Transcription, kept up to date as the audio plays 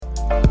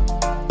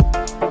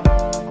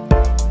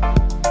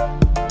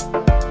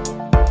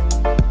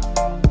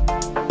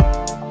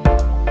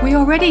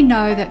already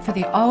know that for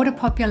the older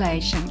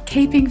population,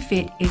 keeping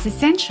fit is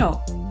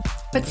essential.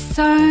 But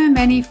so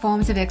many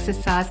forms of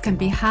exercise can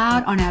be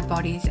hard on our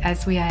bodies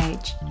as we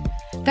age.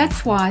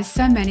 That's why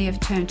so many have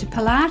turned to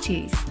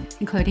Pilates,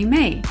 including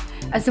me,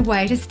 as a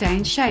way to stay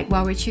in shape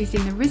while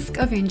reducing the risk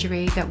of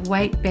injury that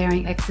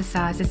weight-bearing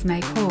exercises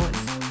may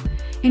cause.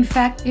 In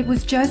fact, it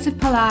was Joseph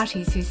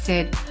Pilates who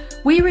said,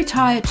 "We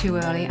retire too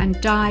early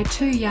and die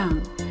too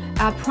young.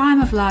 Our prime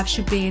of life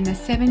should be in the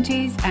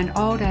 70s and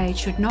old age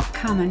should not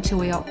come until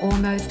we are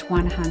almost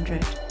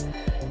 100.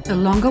 The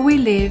longer we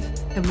live,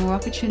 the more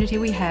opportunity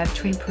we have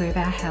to improve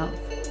our health."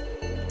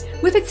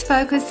 With its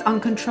focus on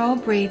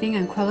controlled breathing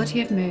and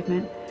quality of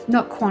movement,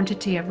 not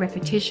quantity of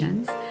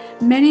repetitions,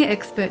 many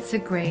experts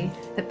agree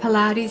that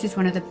Pilates is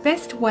one of the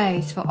best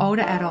ways for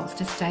older adults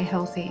to stay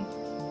healthy.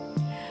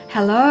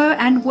 Hello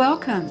and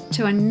welcome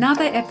to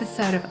another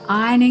episode of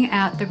Ironing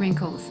Out the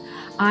Wrinkles.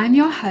 I'm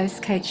your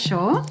host, Kate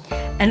Shaw.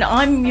 And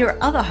I'm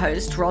your other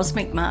host, Ros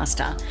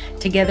McMaster.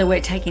 Together we're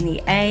taking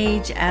the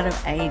age out of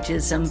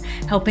ageism,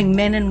 helping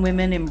men and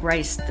women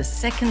embrace the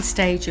second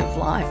stage of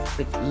life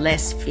with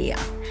less fear.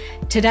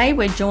 Today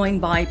we're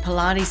joined by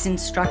Pilates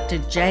instructor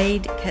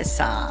Jade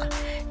Cassar.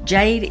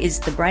 Jade is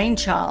the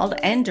brainchild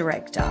and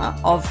director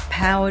of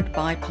Powered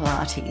by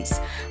Pilates.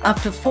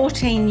 After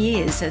 14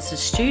 years as a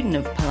student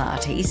of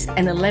Pilates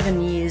and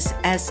 11 years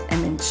as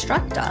an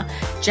instructor,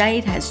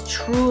 Jade has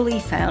truly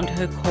found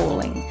her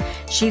calling.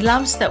 She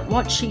loves that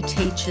what she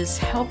teaches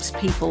helps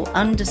people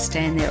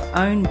understand their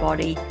own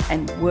body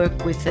and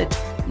work with it,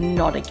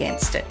 not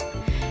against it.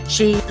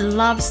 She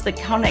loves the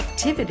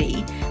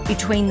connectivity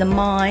between the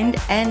mind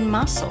and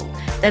muscle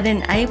that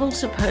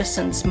enables a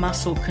person's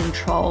muscle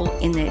control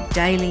in their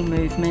daily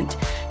movement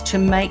to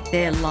make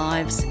their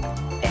lives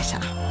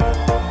better.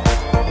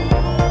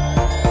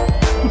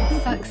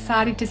 So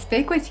excited to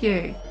speak with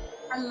you.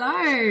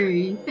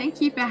 Hello, thank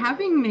you for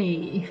having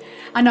me.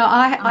 I know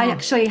I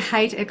actually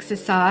hate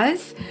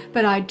exercise,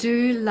 but I've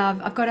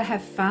got to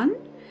have fun.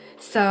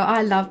 So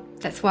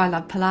that's why I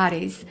love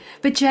Pilates.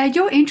 But Jade,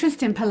 your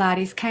interest in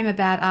Pilates came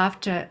about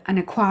after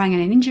acquiring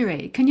an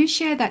injury. Can you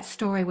share that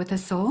story with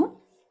us all?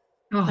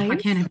 Oh, please? I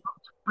can't have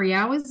 3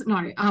 hours.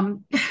 No.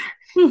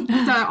 So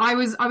I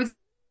was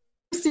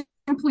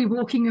simply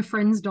walking a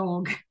friend's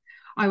dog.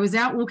 I was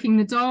out walking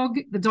the dog.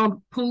 The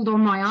dog pulled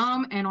on my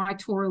arm and I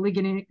tore a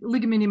ligament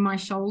in my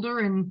shoulder,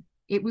 and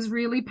it was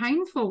really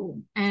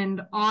painful.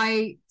 And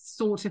I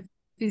sought a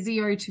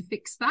physio to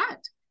fix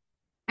that.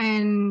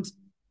 And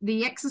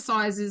the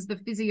exercises the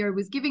physio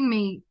was giving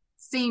me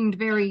seemed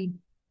very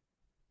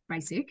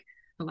basic,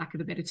 for lack of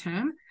a better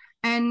term.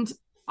 And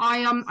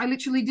I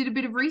literally did a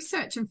bit of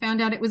research and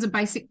found out it was a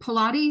basic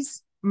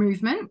Pilates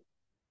movement.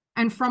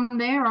 And from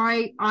there,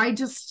 I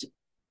just,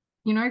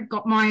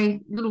 got my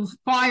little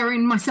fire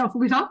in myself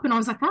lit up, and I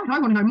was like, right, I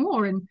want to know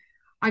more. And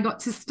I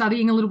got to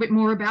studying a little bit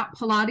more about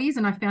Pilates,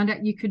 and I found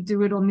out you could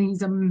do it on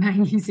these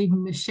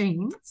amazing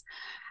machines.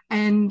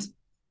 And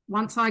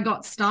once I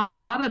got started,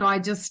 I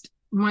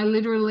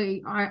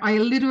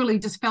literally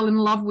just fell in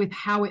love with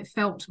how it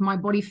felt. My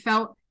body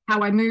felt,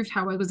 how I moved,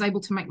 how I was able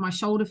to make my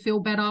shoulder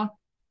feel better.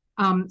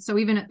 So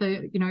even at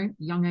the,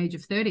 young age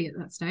of 30 at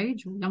that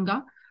stage or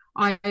younger,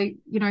 I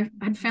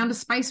had found a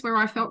space where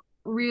I felt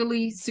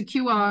really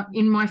secure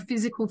in my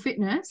physical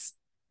fitness.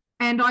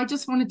 And I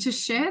just wanted to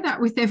share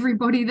that with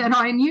everybody that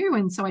I knew.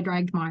 And so I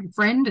dragged my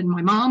friend and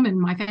my mum and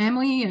my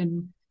family,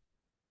 and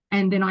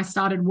then I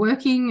started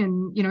working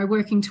and,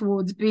 working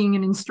towards being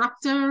an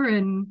instructor.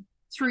 And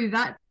through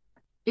that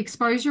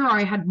exposure,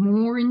 I had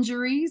more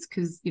injuries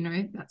because,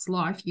 that's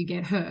life. You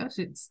get hurt.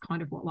 It's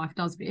kind of what life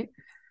does bit.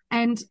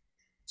 And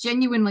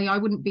genuinely, I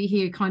wouldn't be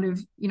here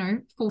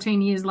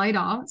 14 years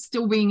later,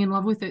 still being in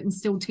love with it and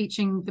still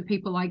teaching the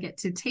people I get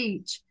to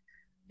teach,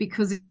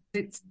 because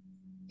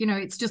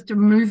it's just a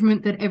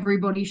movement that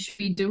everybody should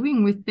be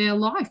doing with their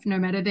life, no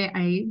matter their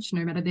age,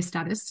 no matter their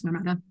status, no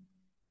matter,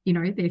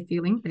 their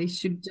feeling. They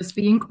should just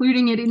be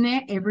including it in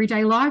their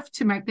everyday life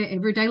to make their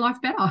everyday life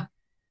better.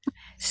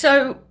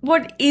 So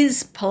what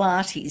is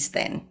Pilates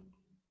then?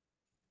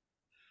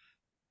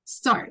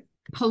 So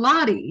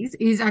Pilates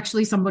is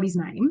actually somebody's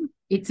name.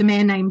 It's a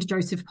man named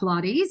Joseph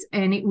Pilates,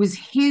 and it was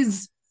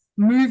his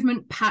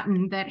movement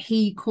pattern that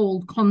he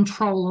called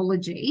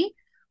controlology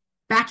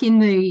back in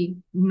the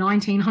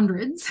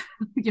 1900s,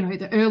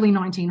 the early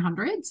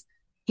 1900s.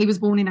 He was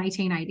born in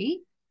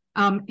 1880.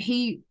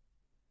 He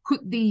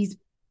put these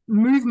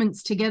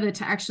movements together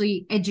to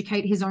actually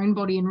educate his own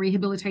body and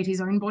rehabilitate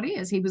his own body,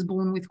 as he was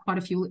born with quite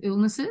a few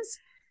illnesses.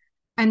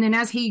 And then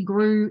as he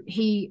grew,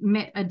 he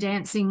met a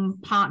dancing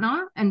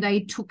partner, and they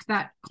took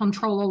that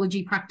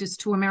controlology practice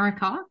to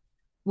America,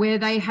 where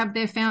they have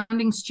their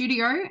founding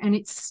studio, and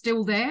it's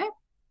still there.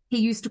 He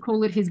used to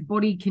call it his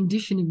body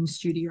conditioning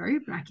studio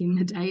back in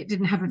the day. It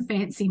didn't have a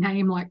fancy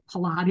name like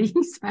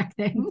Pilates back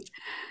then.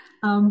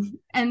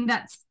 And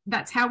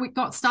that's how it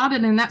got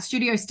started, and that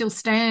studio still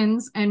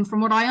stands. And from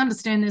what I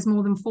understand, there's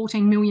more than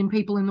 14 million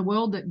people in the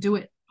world that do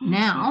it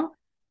now.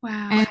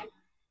 Wow. And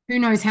who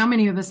knows how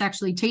many of us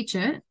actually teach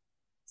it.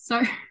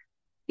 So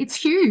it's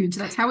huge.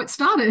 That's how it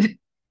started.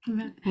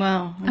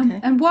 Wow. Okay.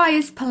 And why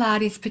is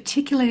Pilates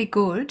particularly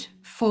good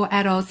for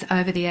adults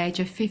over the age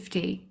of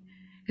 50?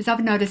 Because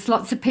I've noticed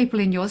lots of people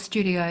in your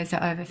studios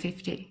are over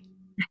 50.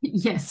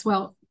 Yes,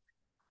 well,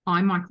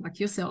 I'm like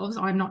yourselves.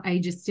 I'm not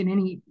ageist in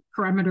any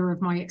parameter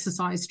of my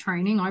exercise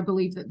training. I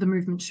believe that the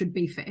movement should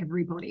be for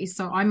everybody.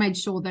 So I made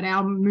sure that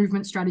our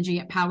movement strategy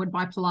at Powered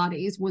by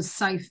Pilates was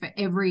safe for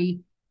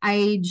every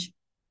age,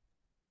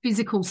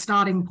 physical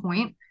starting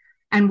point.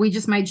 And we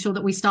just made sure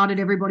that we started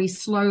everybody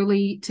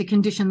slowly to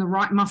condition the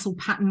right muscle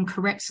pattern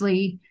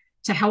correctly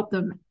to help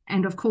them.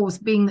 And of course,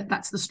 being that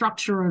that's the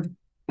structure of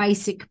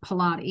basic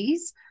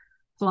Pilates,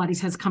 Pilates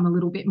has come a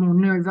little bit more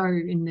nouveau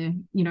in the,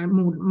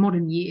 more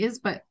modern years.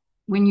 But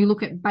when you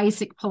look at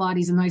basic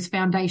Pilates and those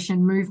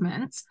foundation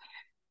movements,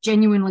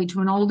 genuinely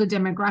to an older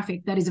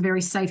demographic, that is a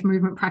very safe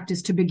movement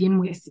practice to begin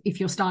with if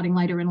you're starting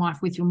later in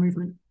life with your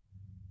movement.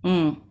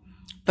 But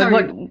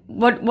so,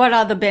 what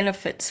are the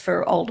benefits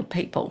for older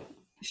people?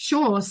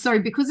 Sure. So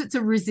because it's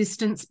a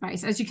resistance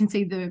base, as you can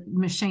see, the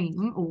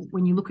machine, or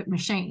when you look at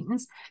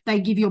machines, they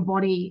give your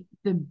body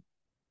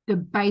the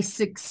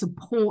basic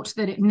support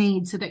that it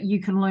needs so that you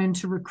can learn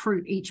to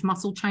recruit each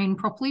muscle chain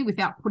properly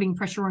without putting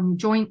pressure on your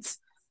joints,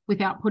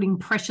 without putting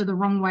pressure the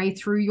wrong way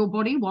through your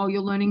body while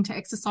you're learning to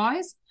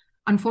exercise.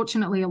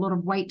 Unfortunately, a lot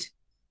of weight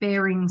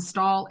bearing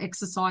style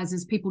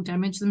exercises, people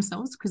damage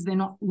themselves because they're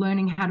not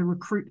learning how to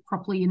recruit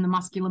properly in the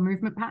muscular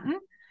movement pattern.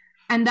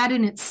 And that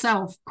in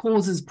itself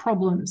causes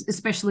problems,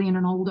 especially in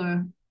an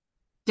older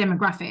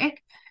demographic,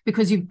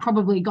 because you've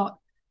probably got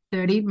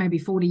 30, maybe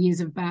 40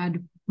 years of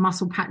bad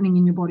muscle patterning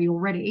in your body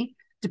already,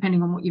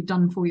 depending on what you've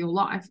done for your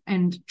life.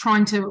 And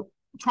trying to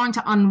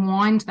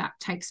unwind that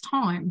takes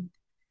time.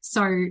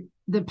 So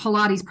the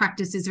Pilates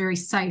practice is very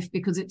safe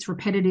because it's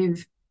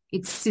repetitive,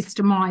 it's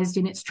systemized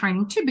in its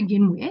training to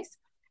begin with.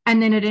 And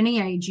then at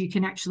any age, you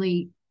can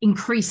actually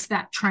increase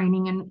that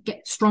training and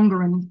get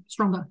stronger and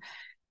stronger.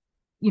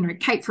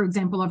 Kate, for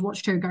example, I've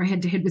watched her go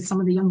head to head with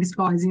some of the youngest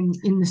guys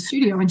in the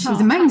studio, and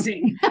she's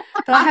amazing.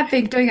 But I have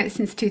been doing it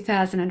since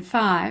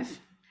 2005.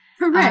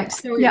 Correct.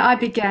 So I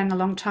began a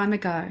long time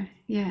ago.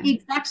 Yeah,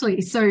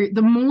 exactly. So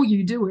the more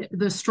you do it,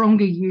 the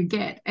stronger you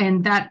get,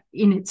 and that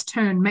in its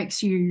turn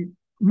makes you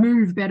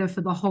move better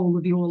for the whole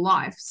of your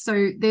life.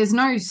 So there's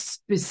no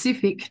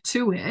specific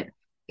to it.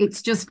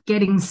 It's just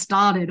getting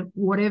started.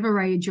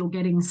 Whatever age you're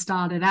getting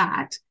started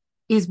at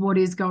is what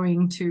is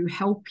going to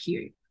help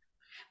you.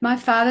 My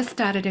father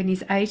started in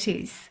his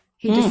 80s.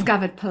 He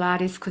discovered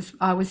Pilates because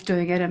I was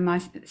doing it and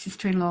my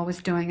sister-in-law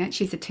was doing it.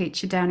 She's a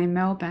teacher down in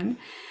Melbourne.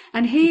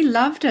 And he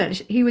loved it.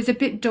 He was a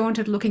bit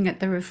daunted looking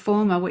at the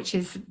reformer, which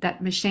is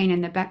that machine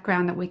in the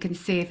background that we can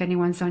see if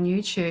anyone's on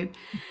YouTube.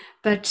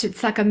 But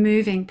it's like a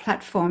moving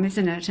platform,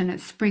 isn't it? And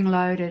it's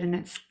spring-loaded and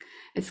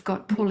it's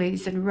got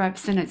pulleys and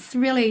ropes, and it's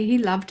really, he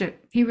loved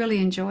it. He really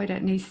enjoyed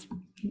it, and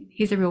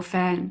he's a real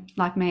fan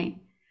like me.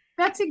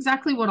 That's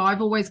exactly what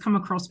I've always come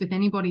across with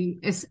anybody,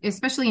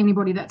 especially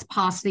anybody that's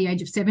past the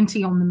age of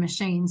 70 on the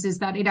machines, is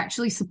that it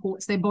actually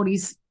supports their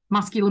body's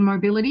muscular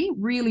mobility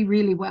really,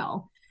 really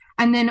well.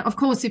 And then, of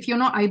course, if you're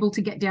not able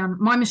to get down,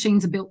 my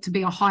machines are built to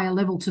be a higher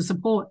level to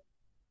support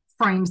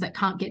frames that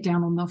can't get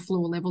down on the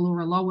floor level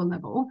or a lower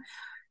level.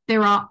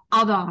 There are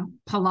other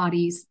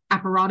Pilates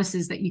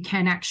apparatuses that you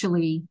can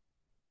actually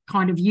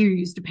kind of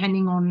use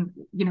depending on,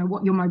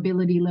 what your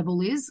mobility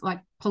level is.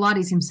 Like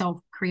Pilates himself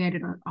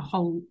created a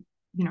whole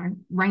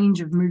range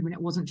of movement.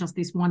 It wasn't just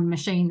this one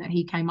machine that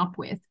he came up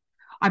with.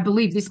 I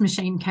believe this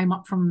machine came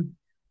up from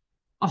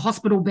a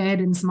hospital bed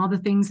and some other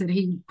things that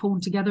he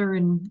pulled together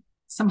and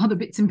some other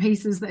bits and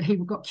pieces that he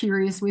got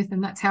curious with,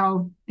 and that's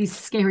how this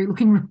scary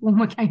looking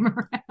reformer came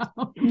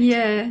around.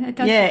 Yeah, it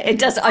does. Yeah, it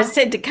does. I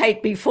said to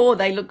Kate before,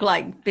 they look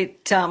like a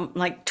bit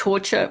like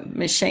torture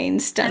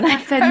machines, don't they?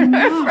 From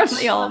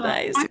the old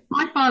days.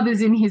 My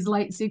father's in his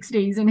late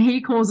 60s and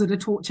he calls it a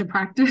torture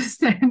practice.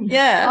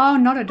 Yeah. Oh,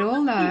 not at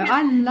all though.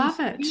 I love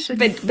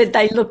it. But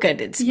they look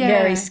at it. It's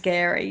very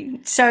scary.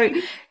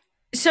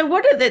 So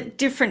what are the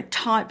different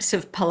types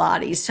of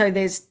Pilates? So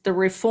there's the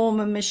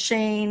reformer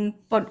machine.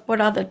 What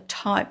other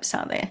types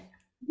are there?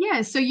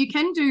 Yeah, so you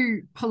can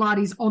do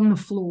Pilates on the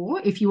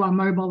floor if you are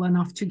mobile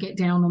enough to get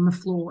down on the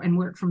floor and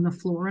work from the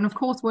floor. And of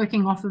course,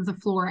 working off of the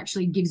floor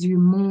actually gives you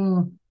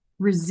more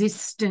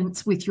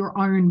resistance with your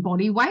own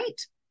body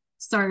weight.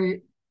 So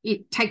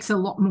it takes a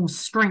lot more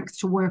strength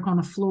to work on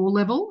a floor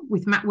level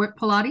with mat work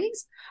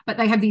Pilates. But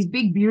they have these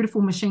big,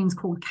 beautiful machines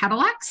called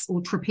Cadillacs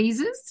or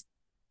trapezes.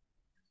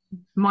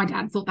 My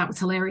dad thought that was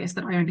hilarious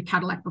that I owned a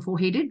Cadillac before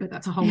he did, but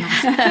that's a whole nother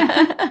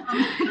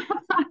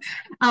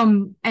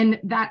and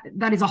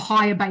that is a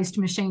higher based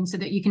machine so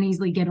that you can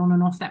easily get on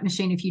and off that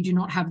machine if you do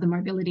not have the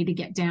mobility to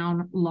get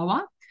down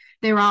lower.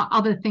 There are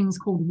other things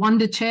called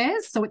wonder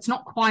chairs. So it's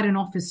not quite an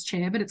office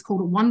chair, but it's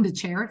called a wonder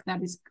chair if that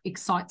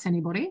excites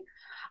anybody.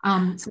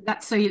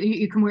 So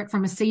you can work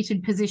from a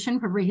seated position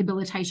for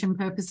rehabilitation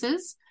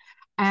purposes.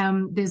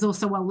 There's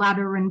also a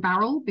ladder and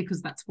barrel,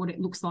 because that's what it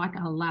looks like,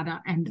 a ladder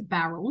and a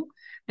barrel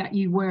that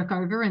you work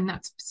over, and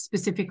that's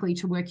specifically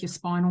to work your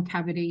spinal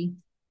cavity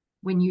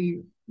when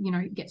you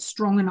get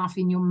strong enough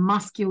in your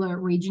muscular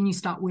region, you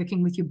start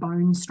working with your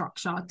bone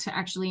structure to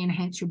actually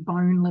enhance your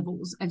bone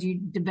levels as you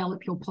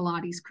develop your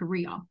Pilates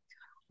career,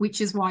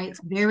 which is why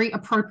it's very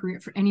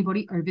appropriate for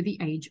anybody over the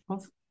age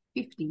of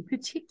 50,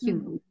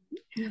 particularly.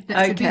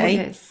 That's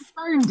okay.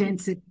 Bone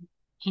density.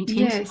 Hint, hint.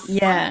 Yes.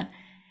 Yeah.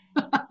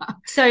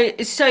 So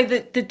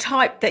the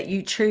type that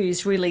you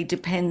choose really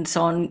depends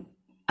on,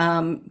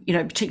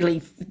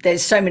 particularly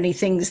there's so many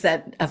things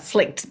that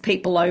afflict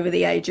people over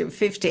the age of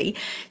 50.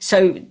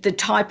 So the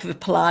type of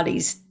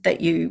Pilates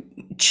that you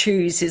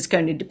choose is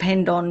going to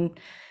depend on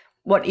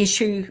what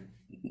issue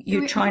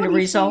you're trying to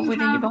resolve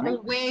within your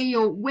body,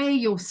 or where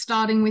you're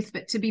starting with.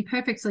 But to be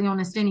perfectly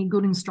honest, any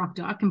good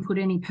instructor can put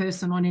any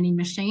person on any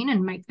machine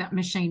and make that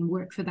machine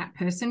work for that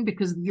person,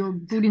 because your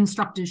good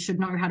instructors should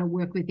know how to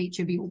work with each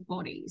of your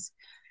bodies.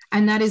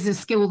 And that is a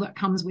skill that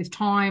comes with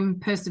time,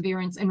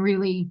 perseverance, and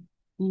really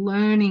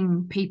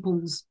learning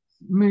people's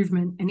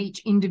movement and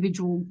each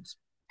individual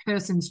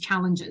person's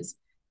challenges.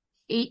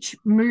 Each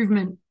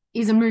movement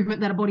is a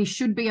movement that a body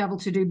should be able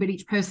to do, but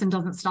each person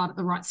doesn't start at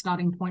the right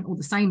starting point or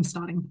the same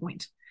starting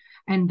point.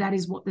 And that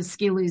is what the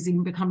skill is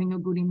in becoming a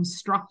good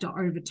instructor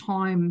over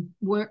time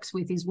works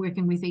with, is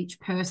working with each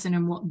person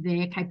and what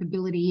their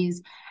capability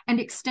is, and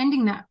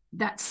extending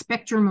that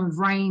spectrum of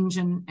range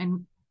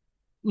and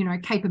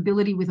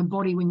capability with a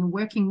body when you're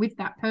working with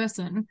that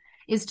person,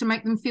 is to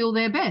make them feel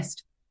their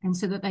best, and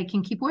so that they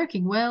can keep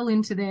working well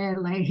into their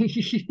late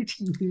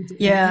years.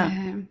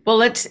 Yeah. Well,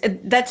 that's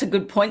a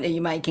good point that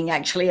you're making,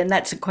 actually, and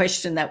that's a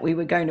question that we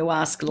were going to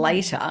ask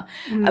later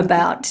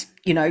about,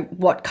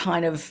 what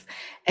kind of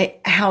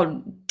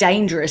how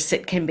dangerous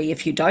it can be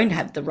if you don't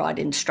have the right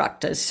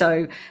instructor.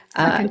 So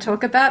I can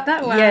talk about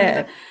that one.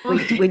 Yeah, we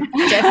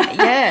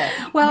definitely,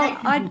 yeah. Well,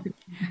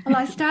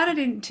 I started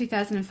in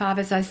 2005,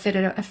 as I said,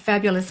 at a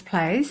fabulous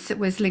place. It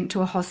was linked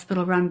to a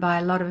hospital run by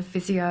a lot of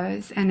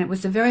physios, and it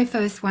was the very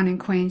first one in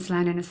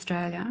Queensland in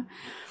Australia.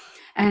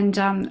 And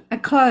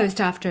it closed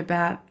after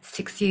about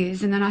 6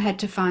 years, and then I had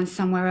to find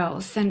somewhere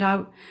else. And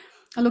I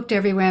looked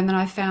everywhere, and then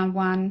I found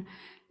one.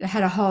 They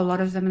had a whole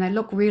lot of them, and they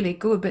looked really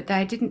good, but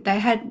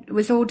it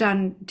was all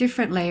done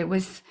differently.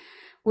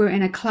 We're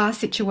in a class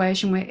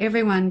situation where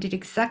everyone did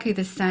exactly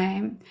the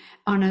same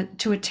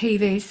to a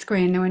TV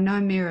screen. There were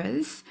no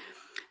mirrors.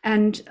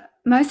 And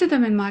most of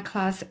them in my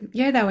class,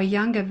 they were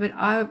younger, but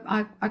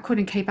I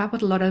couldn't keep up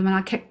with a lot of them.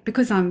 And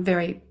because I'm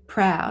very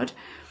proud,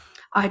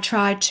 I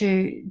tried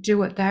to do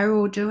what they were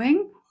all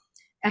doing.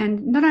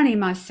 And not only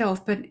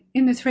myself, but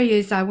in the 3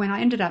 years I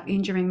ended up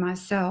injuring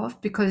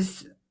myself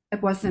because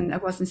it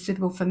wasn't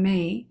suitable for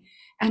me.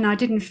 And I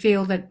didn't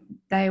feel that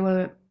they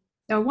were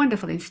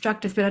wonderful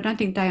instructors, but I don't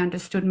think they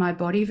understood my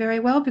body very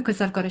well, because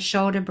I've got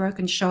a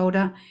broken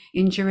shoulder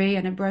injury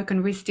and a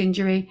broken wrist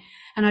injury.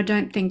 And I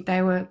don't think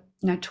they were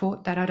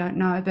taught that. I don't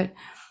know. But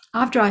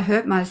after I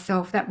hurt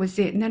myself, that was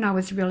it. And then I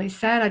was really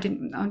sad.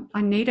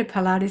 I needed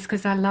Pilates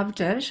because I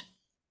loved it.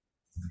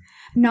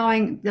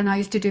 And I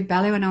used to do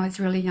ballet when I was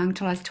really young,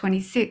 till I was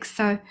 26.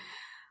 So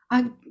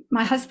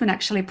my husband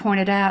actually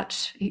pointed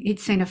out he'd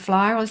seen a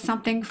flyer or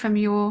something from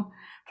your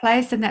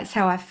place, and that's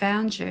how I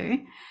found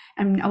you.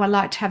 And I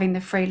liked having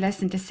the free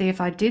lesson to see if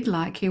I did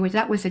like you.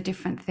 That was a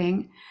different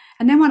thing.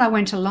 And then when I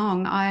went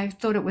along, I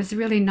thought it was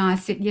really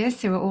nice that,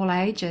 yes, there were all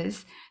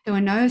ages. There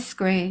were no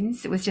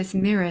screens. It was just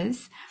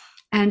mirrors.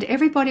 And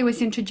everybody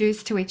was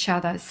introduced to each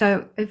other.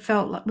 So it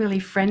felt really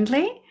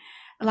friendly,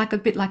 like a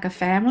bit like a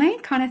family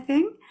kind of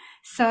thing.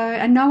 So,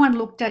 and no one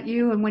looked at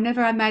you. And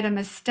whenever I made a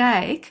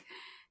mistake,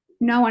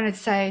 no one would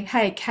say,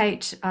 "Hey,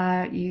 Kate,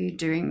 are you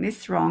doing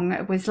this wrong?"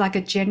 It was like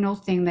a general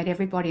thing that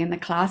everybody in the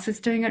class was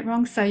doing it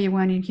wrong, so you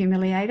weren't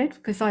humiliated,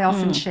 because I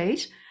often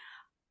cheat.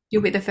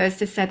 You'll be the first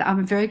to say that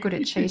I'm very good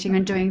at cheating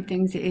and doing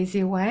things the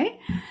easier way.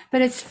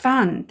 But it's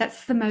fun.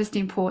 That's the most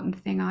important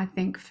thing, I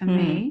think, for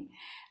me.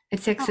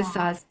 It's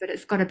exercise, but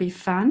it's got to be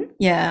fun.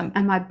 Yeah.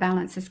 And my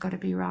balance has got to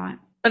be right.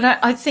 But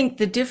I think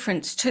the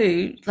difference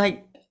too,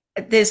 like,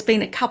 there's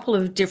been a couple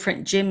of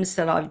different gyms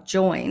that I've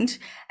joined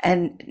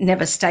and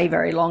never stay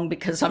very long,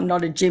 because I'm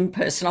not a gym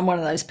person. I'm one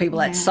of those people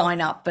that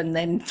sign up and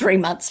then 3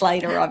 months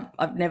later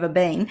I've never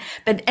been.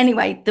 But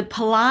anyway, the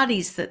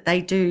Pilates that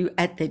they do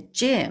at the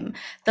gym,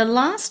 the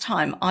last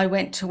time I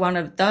went to one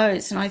of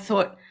those, and I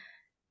thought,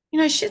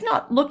 she's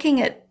not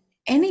looking at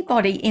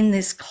anybody in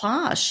this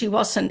class. She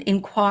wasn't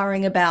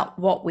inquiring about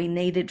what we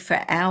needed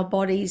for our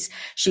bodies.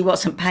 She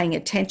wasn't paying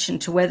attention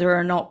to whether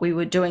or not we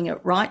were doing it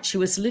right. She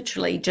was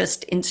literally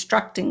just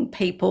instructing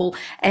people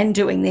and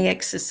doing the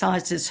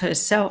exercises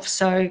herself.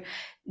 So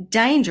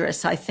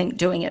dangerous, I think,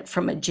 doing it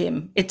from a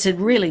gym. It's a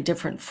really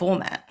different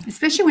format.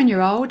 Especially when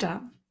you're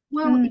older.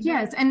 Well,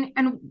 yes. And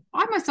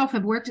I myself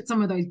have worked at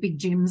some of those big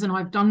gyms, and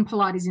I've done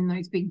Pilates in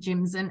those big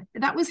gyms. And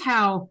that was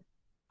how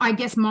I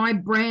guess my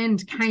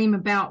brand came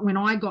about. When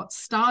I got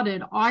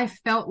started, I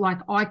felt like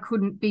I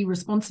couldn't be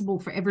responsible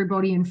for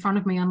everybody in front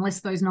of me unless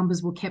those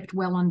numbers were kept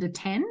well under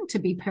 10, to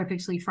be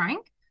perfectly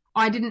frank.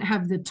 I didn't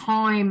have the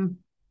time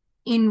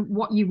in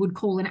what you would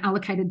call an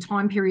allocated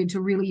time period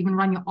to really even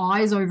run your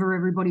eyes over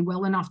everybody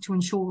well enough to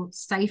ensure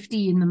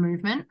safety in the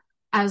movement.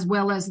 as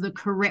well as the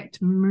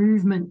correct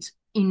movement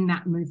in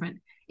that movement.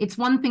 It's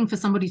one thing for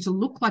somebody to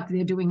look like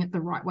they're doing it the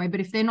right way, but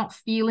if they're not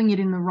feeling it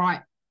in the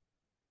right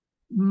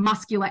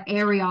muscular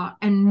area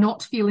and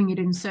not feeling it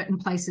in certain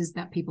places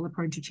that people are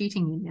prone to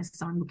cheating in,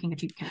 yes, I'm looking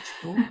at you, Coach.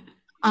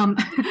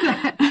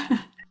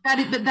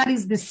 That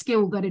is the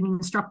skill that an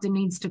instructor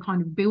needs to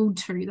kind of build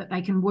to, that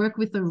they can work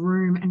with the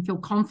room and feel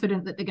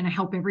confident that they're going to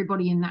help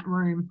everybody in that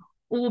room,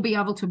 or be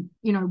able to,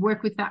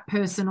 work with that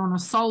person on a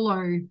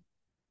solo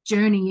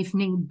journey if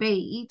need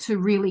be, to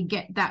really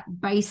get that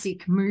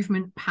basic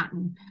movement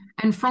pattern.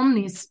 And from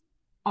this,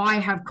 I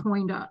have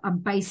coined a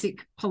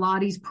basic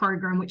Pilates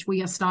program, which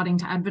we are starting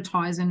to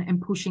advertise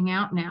and pushing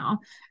out now,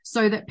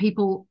 so that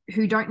people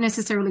who don't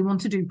necessarily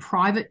want to do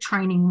private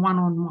training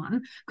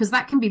one-on-one, because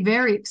that can be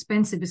very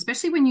expensive,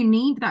 especially when you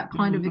need that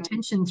kind of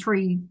attention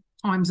 3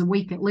 times a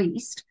week at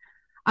least.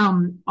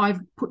 I've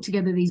put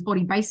together these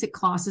body basic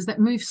classes that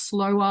move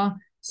slower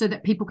so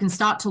that people can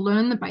start to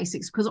learn the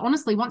basics, because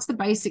honestly, once the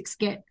basics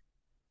get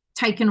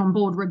taken on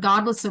board,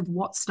 regardless of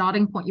what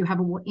starting point you have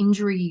or what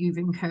injury you've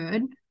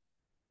incurred,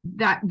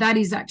 that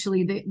is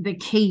actually the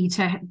key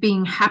to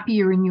being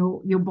happier in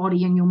your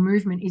body and your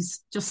movement, is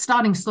just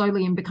starting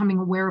slowly and becoming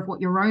aware of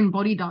what your own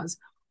body does,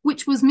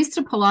 which was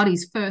Mr.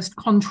 Pilates' first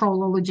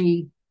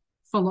controlology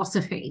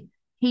philosophy.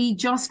 He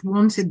just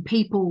wanted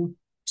people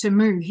to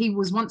move. He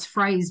was once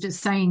phrased as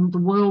saying, the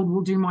world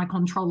will do my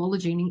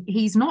controlology, and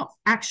he's not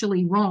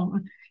actually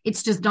wrong.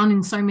 It's just done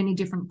in so many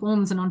different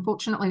forms, and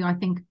unfortunately, I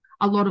think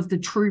a lot of the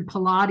true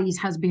Pilates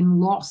has been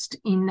lost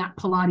in that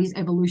Pilates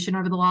evolution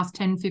over the last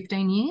 10,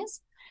 15 years.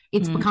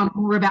 It's become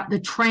more about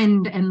the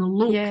trend and the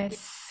look,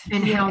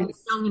 and how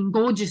young and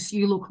gorgeous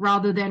you look,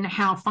 rather than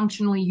how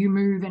functionally you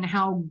move and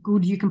how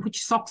good you can put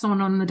your socks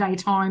on the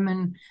daytime,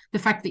 and the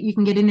fact that you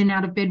can get in and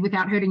out of bed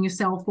without hurting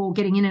yourself, or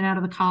getting in and out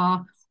of the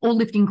car, or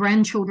lifting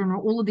grandchildren, or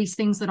all of these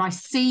things that I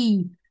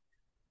see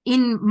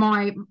in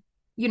my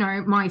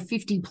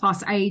 50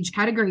 plus age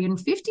category. And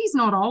 50 is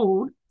not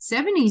old,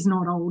 70 is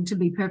not old, to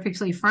be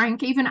perfectly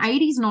frank. Even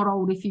 80 is not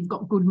old if you've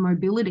got good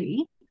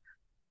mobility.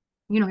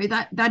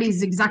 That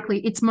is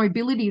exactly, it's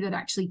mobility that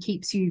actually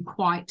keeps you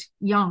quite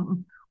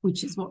young,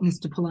 which is what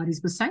Mr.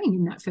 Pilates was saying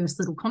in that first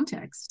little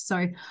context.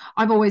 So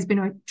I've always been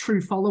a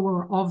true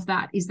follower of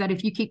that, is that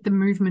if you keep the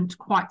movement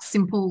quite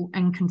simple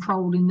and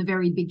controlled in the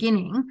very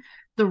beginning,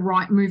 the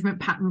right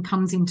movement pattern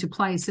comes into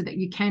play so that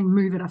you can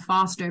move at a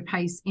faster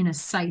pace in a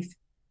safe,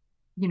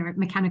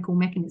 mechanical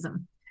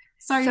mechanism.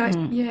 So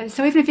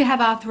even if you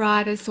have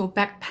arthritis or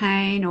back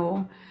pain,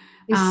 or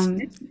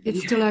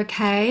it's still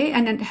okay,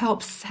 and it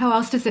helps. How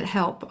else does it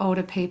help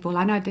older people?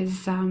 I know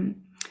there's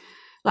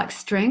like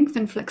strength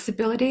and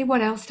flexibility.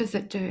 What else does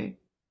it do?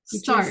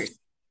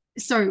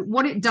 So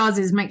what it does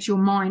is makes your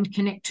mind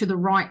connect to the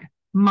right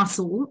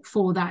muscle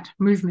for that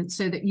movement,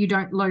 so that you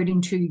don't load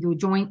into your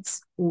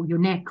joints or your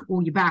neck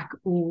or your back,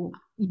 or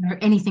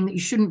anything that you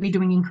shouldn't be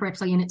doing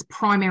incorrectly. And its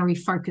primary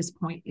focus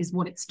point is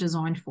what it's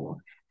designed for.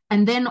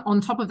 And then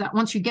on top of that,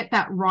 once you get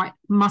that right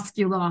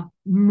muscular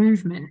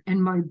movement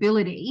and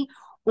mobility,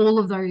 all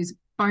of those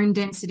bone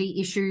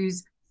density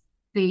issues,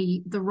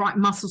 the right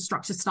muscle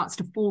structure starts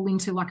to fall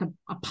into like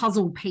a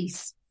puzzle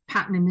piece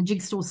pattern, and the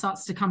jigsaw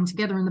starts to come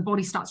together, and the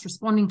body starts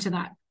responding to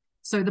that.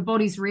 So the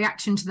body's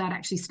reaction to that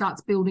actually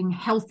starts building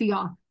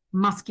healthier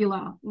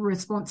muscular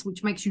response,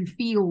 which makes you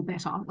feel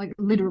better, like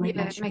literally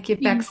make your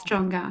back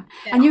stronger.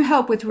 And you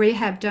help with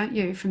rehab, don't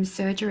you, from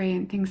surgery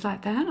and things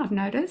like that, I've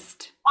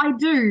noticed. I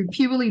do,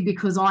 purely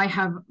because I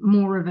have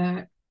more of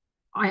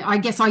I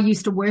guess I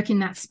used to work in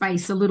that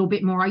space a little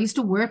bit more. I used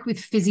to work with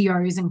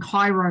physios and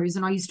chiros,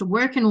 and I used to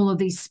work in all of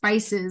these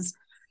spaces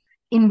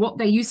in what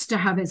they used to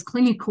have as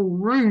clinical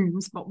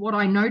rooms. But what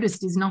I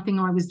noticed is nothing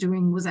I was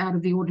doing was out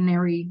of the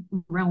ordinary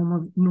realm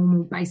of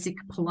normal basic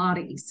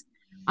Pilates.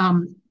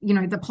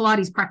 The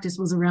Pilates practice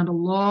was around a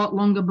lot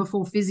longer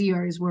before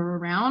physios were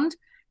around.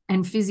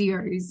 And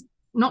physios,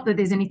 not that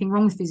there's anything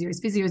wrong with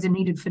physios are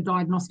needed for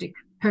diagnostic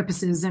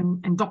purposes,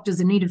 and doctors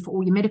are needed for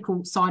all your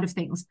medical side of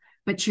things,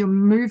 but your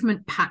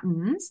movement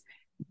patterns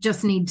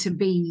just need to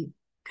be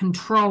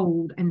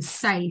controlled and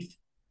safe,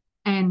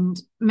 and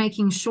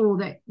making sure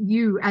that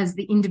you, as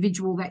the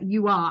individual that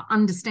you are,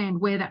 understand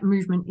where that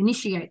movement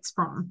initiates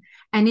from.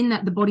 And in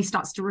that, the body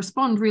starts to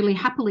respond really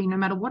happily, no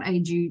matter what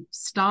age you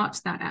start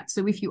that at.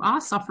 So if you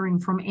are suffering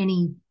from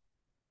any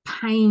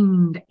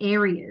pained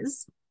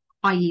areas,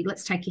 i.e.,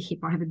 let's take a hip.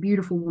 I have a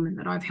beautiful woman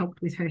that I've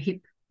helped with her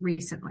hip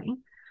recently.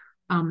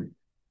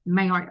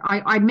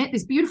 I met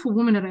this beautiful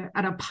woman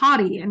at a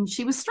party, and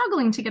she was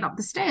struggling to get up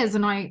the stairs.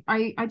 And I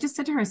just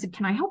said to her, I said,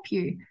 "Can I help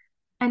you?"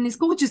 And this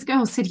gorgeous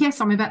girl said, "Yes,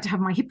 I'm about to have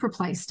my hip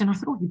replaced." And I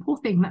thought, "Oh, you poor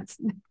thing,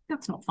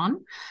 that's not fun.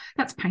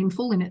 That's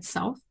painful in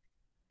itself."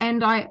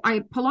 And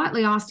I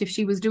politely asked if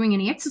she was doing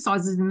any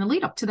exercises in the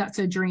lead up to that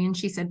surgery, and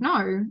she said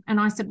no. And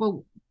I said,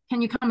 "Well,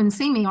 can you come and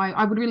see me?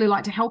 I would really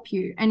like to help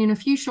you." And in a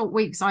few short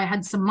weeks, I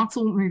had some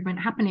muscle movement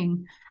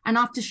happening. And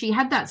after she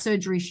had that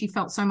surgery, she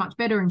felt so much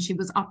better, and she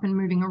was up and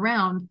moving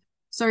around.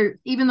 So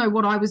even though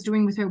what I was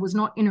doing with her was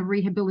not in a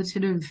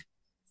rehabilitative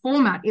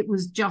format, it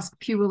was just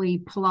purely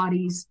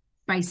Pilates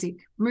basic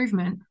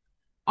movement,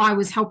 I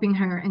was helping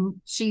her,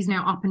 and she's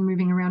now up and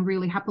moving around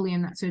really happily,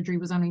 and that surgery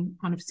was only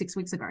kind of 6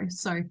 weeks ago.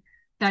 So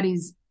that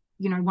is,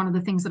 one of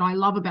the things that I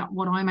love about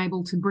what I'm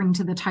able to bring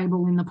to the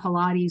table in the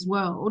Pilates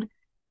world.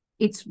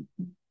 It's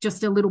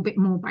just a little bit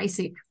more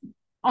basic.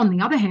 On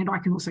the other hand, I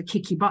can also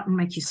kick your butt and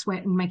make you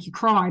sweat and make you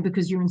cry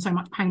because you're in so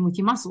much pain with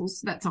your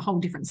muscles. That's a whole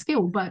different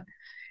skill. But,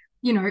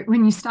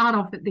 when you start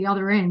off at the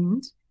other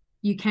end,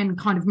 you can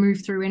kind of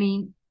move through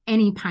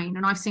any pain.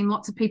 And I've seen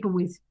lots of people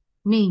with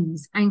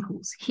knees,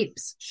 ankles,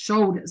 hips,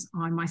 shoulders.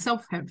 I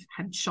myself have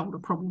had shoulder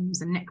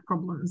problems and neck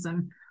problems,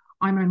 and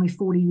I'm only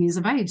 40 years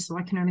of age, so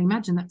I can only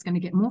imagine that's going to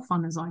get more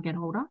fun as I get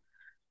older.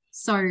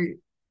 So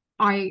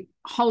I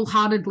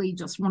wholeheartedly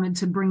just wanted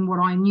to bring what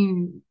I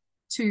knew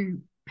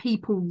to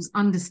people's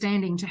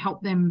understanding to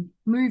help them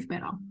move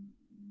better.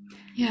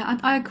 Yeah,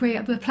 I agree.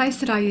 The place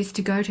that I used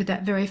to go to,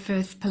 that very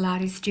first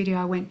Pilates studio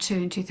I went to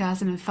in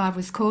 2005,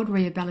 was called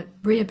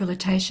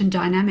Rehabilitation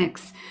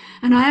Dynamics.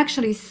 And I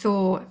actually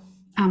saw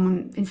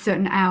in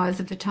certain hours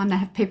of the time they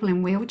have people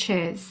in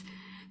wheelchairs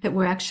that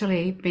were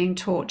actually being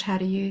taught how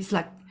to use,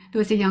 like there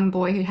was a young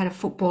boy who had a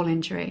football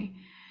injury,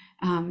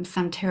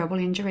 some terrible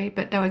injury,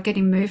 but they were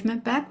getting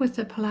movement back with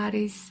the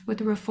Pilates, with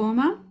the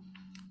reformer,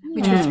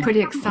 which was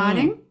pretty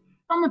exciting.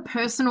 From a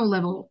personal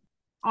level,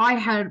 I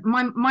had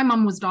my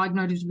mum was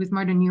diagnosed with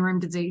motor neuron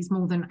disease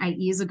more than 8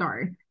 years ago,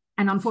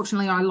 and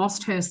unfortunately I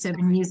lost her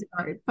 7 years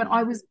ago. But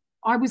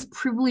I was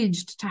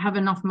privileged to have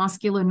enough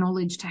muscular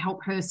knowledge to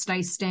help her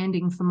stay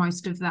standing for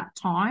most of that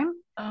time.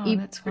 Oh,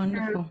 that's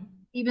wonderful.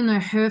 Even though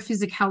her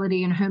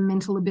physicality and her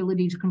mental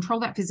ability to control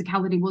that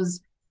physicality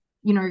was,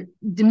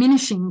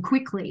 diminishing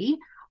quickly,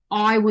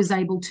 I was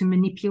able to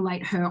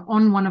manipulate her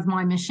on one of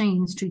my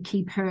machines to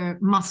keep her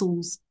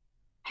muscles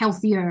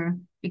healthier.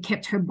 It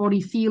kept her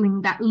body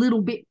feeling that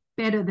little bit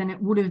better than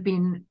it would have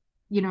been,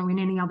 in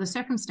any other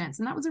circumstance.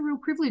 And that was a real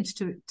privilege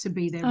to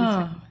be there with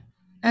her.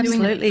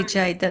 Absolutely,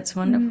 Jade. That's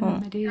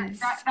wonderful. It is.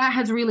 That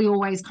has really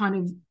always kind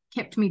of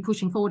kept me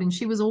pushing forward. And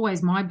she was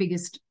always my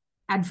biggest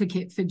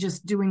advocate for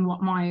just doing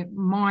what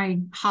my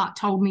heart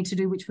told me to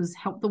do, which was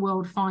help the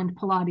world find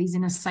Pilates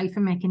in a safer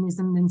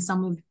mechanism than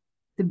some of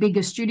the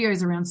bigger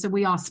studios around. So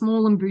we are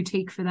small and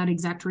boutique for that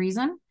exact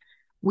reason.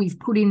 We've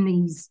put in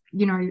these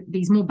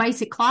more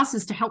basic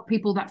classes to help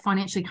people that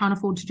financially can't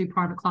afford to do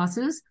private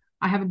classes.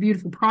 I have a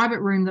beautiful private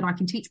room that I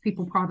can teach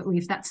people privately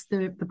if that's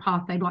the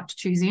path they'd like to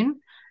choose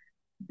in.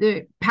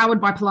 The Powered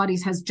by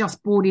Pilates has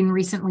just brought in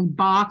recently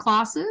bar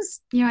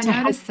classes. Yeah,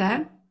 I noticed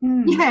that.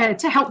 Yeah,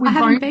 to help with I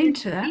haven't been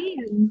to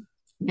that.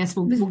 Yes,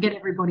 we'll get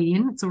everybody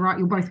in. It's all right.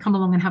 You'll both come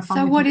along and have fun.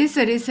 So what is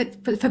it? Is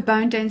it for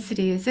bone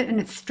density, is it?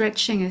 And it's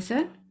stretching, is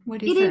it?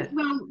 What is it?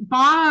 Well,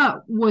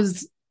 bar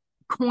was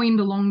coined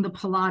along the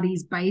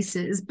Pilates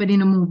bases, but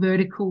in a more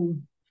vertical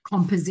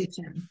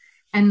composition.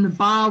 And the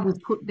bar was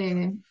put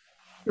there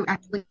to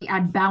actually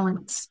add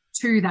balance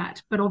to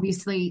that. But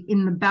obviously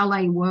in the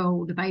ballet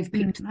world, they've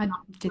picked I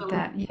did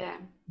that, yeah.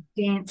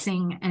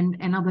 Dancing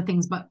and other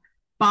things. But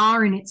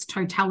bar in its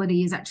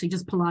totality is actually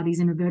just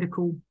Pilates in a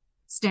vertical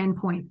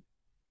standpoint.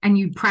 And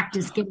you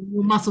practice getting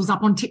your muscles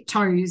up on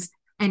tiptoes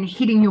and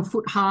hitting your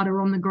foot harder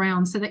on the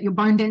ground so that your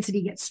bone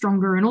density gets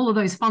stronger and all of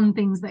those fun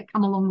things that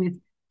come along with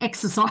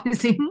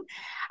exercising.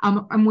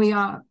 And we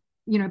are,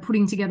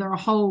 putting together a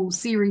whole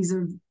series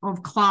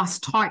of class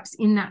types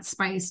in that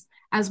space,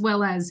 as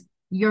well as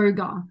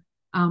yoga,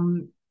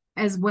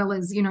 as well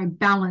as,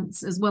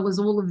 balance, as well as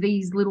all of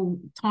these little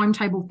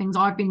timetable things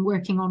I've been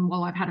working on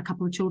while I've had a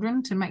couple of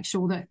children to make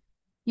sure that,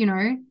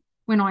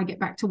 when I get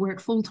back to work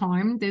full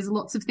time, there's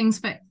lots of things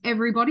for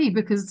everybody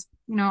because,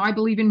 I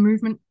believe in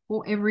movement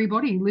for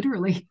everybody,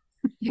 literally.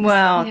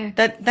 Wow, yeah.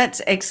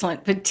 That's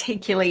excellent,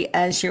 particularly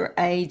as you're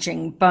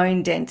aging,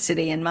 bone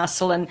density and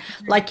muscle. And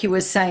like you were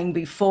saying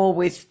before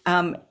with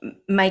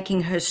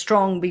making her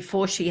strong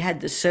before she had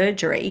the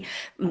surgery,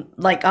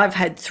 like I've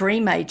had 3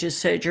 major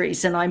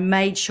surgeries and I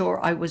made sure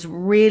I was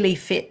really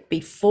fit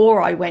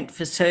before I went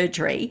for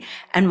surgery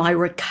and my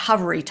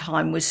recovery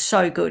time was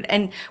so good.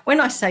 And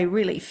when I say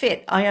really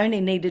fit, I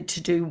only needed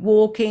to do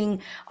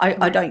walking.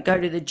 I don't go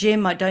to the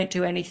gym. I don't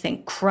do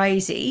anything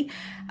crazy.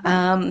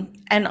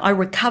 And I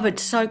recovered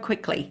so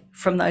quickly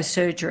from those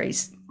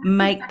surgeries,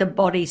 make the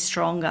body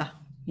stronger.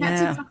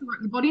 That's exactly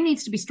right. Your body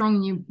needs to be strong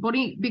in your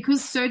body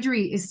because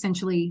surgery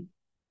essentially,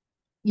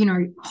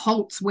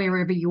 halts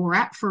wherever you're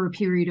at for a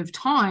period of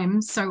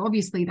time. So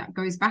obviously that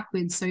goes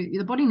backwards. So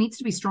the body needs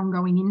to be strong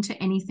going into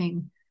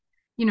anything,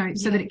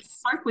 so that it can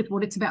cope with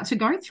what it's about to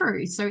go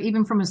through. So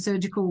even from a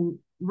surgical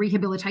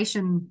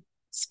rehabilitation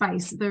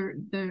space,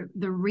 the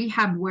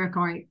rehab work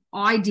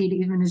I did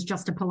even as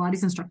just a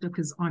Pilates instructor,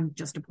 because I'm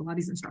just a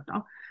Pilates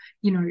instructor,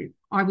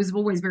 I was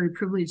always very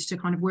privileged to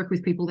kind of work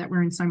with people that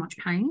were in so much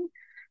pain.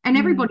 And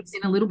everybody's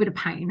in a little bit of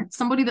pain.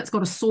 Somebody that's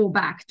got a sore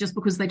back just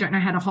because they don't know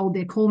how to hold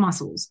their core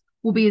muscles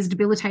will be as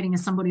debilitating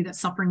as somebody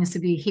that's suffering a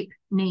severe hip,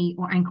 knee,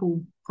 or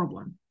ankle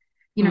problem.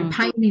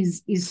 Pain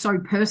is so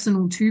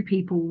personal to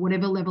people,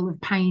 whatever level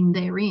of pain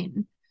they're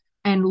in.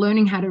 And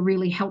learning how to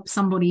really help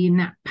somebody in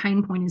that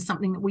pain point is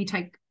something that we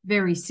take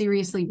very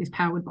seriously with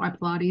Powered by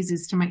Pilates,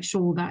 is to make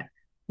sure that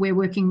we're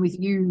working with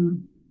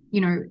you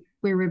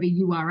wherever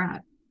you are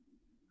at.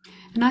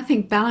 And I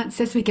think balance,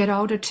 as we get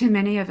older, too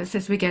many of us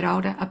as we get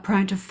older are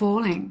prone to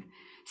falling.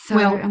 So,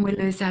 Well, and we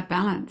lose our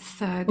balance.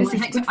 So well,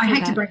 I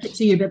hate to break it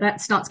to you, but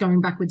that starts going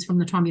backwards from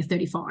the time you're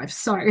 35.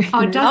 So,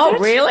 does it?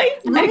 Really?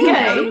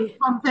 Okay.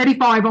 From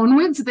 35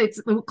 onwards,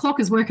 the clock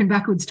is working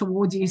backwards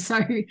towards you. So,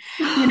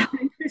 the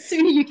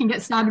sooner you can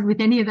get started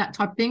with any of that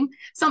type of thing,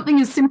 something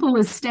as simple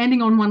as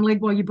standing on one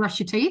leg while you brush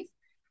your teeth.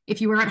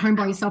 If you were at home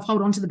by yourself,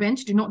 hold on to the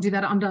bench. Do not do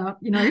that under,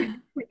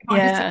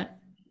 Yeah.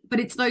 But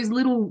it's those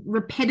little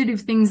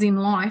repetitive things in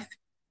life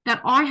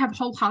that I have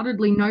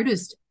wholeheartedly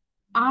noticed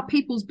are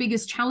people's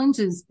biggest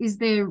challenges, is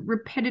their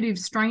repetitive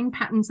strain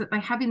patterns that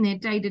they have in their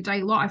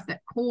day-to-day life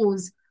that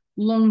cause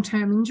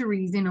long-term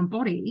injuries in a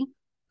body.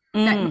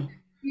 That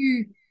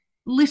few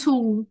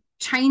little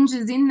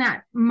changes in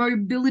that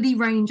mobility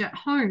range at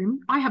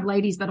home. I have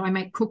ladies that I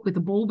make cook with a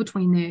ball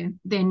between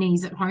their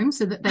knees at home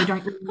so that they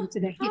don't really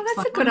into their hips. Oh,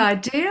 that's a good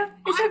idea.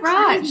 Is it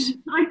right?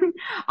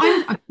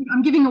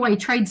 I'm giving away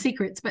trade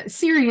secrets, but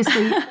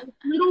seriously,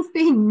 little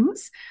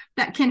things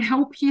that can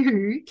help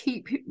you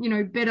keep,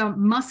 better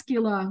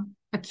muscular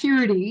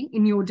acuity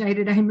in your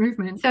day-to-day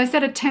movement. So is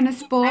that a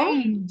tennis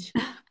ball?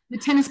 The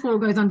tennis ball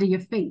goes under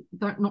your feet,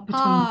 not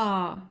between.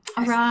 Oh,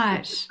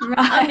 right.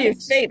 On your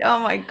feet. Oh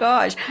my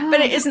gosh. But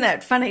isn't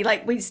that funny?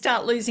 Like, we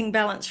start losing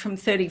balance from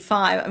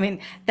 35. I mean,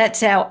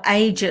 that's our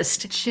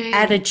ageist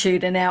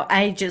attitude and our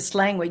ageist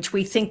language.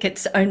 We think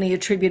it's only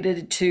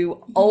attributed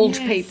to old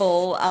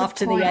people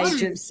after the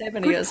age of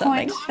 70 or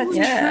something. That's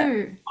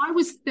true. I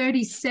was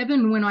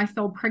 37 when I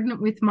fell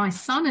pregnant with my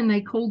son, and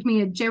they called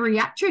me a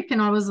geriatric,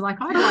 and I was like,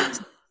 I'd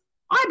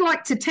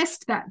like to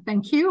test that.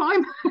 Thank you.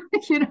 I'm,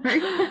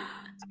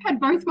 I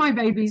had both my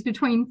babies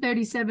between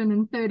 37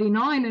 and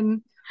 39,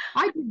 and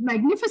I did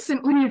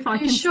magnificently. If I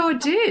can, you sure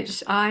did.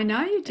 I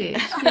know you did.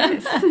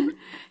 Yes.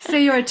 So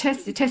you're a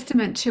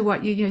testament to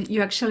what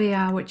you actually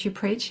are, what you're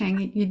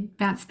preaching. You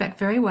bounce back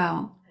very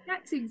well.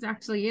 That's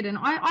exactly it. And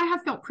I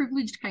have felt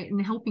privileged, Kate, in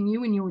helping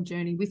you in your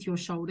journey with your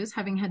shoulders,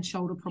 having had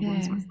shoulder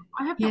problems myself.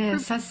 I have felt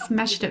privileged. I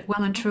smashed it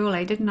well and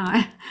truly, didn't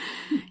I?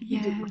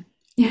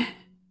 Yeah.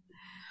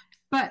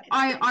 But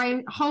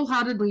I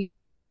wholeheartedly,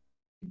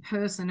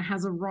 person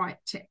has a right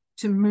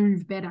to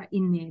move better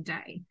in their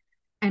day,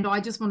 and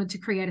I just wanted to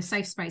create a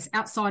safe space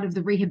outside of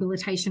the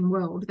rehabilitation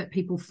world that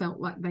people felt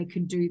like they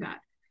could do that.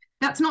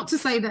 That's not to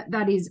say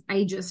that is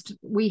ageist.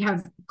 We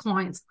have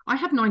clients, I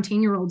have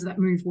 19-year-olds that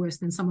move worse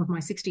than some of my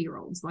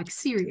 60-year-olds. Like,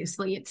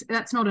 seriously,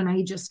 that's not an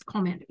ageist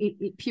comment.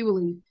 It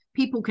purely,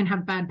 people can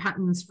have bad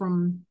patterns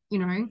from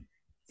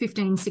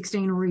 15,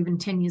 16, or even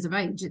 10 years of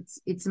age.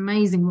 It's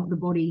amazing what the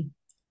body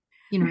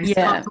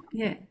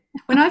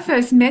When I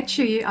first met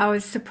you, I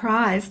was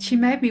surprised. She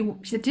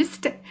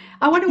said,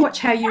 I want to watch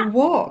how you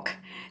walk.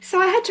 So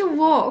I had to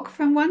walk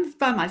from one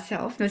by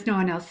myself. There's no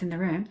one else in the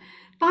room.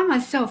 By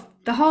myself,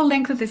 the whole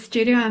length of the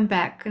studio and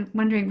back,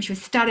 wondering, she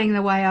was studying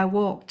the way I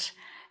walked.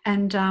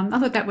 And I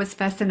thought that was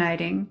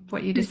fascinating,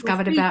 what you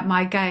discovered about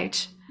my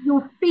gait.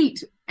 Your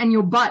feet and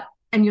your butt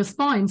and your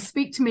spine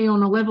speak to me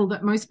on a level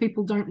that most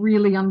people don't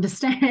really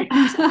understand.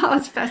 I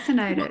was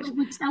fascinated. What you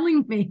were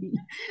telling me.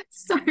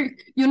 So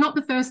you're not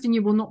the first, and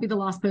you will not be the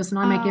last person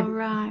I make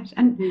ever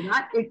do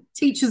that. It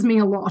teaches me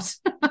a lot.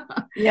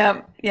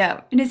 Yeah.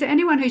 And is there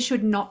anyone who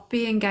should not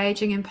be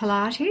engaging in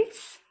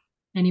Pilates?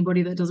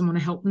 Anybody that doesn't want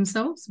to help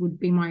themselves would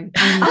be my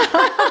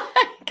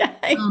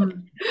okay.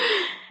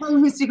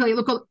 Holistically,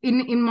 look,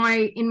 in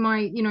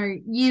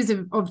my years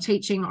of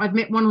teaching, I've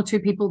met one or two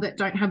people that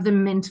don't have the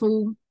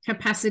mental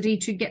capacity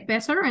to get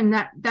better, and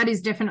that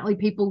is definitely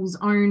people's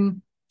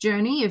own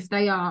journey. If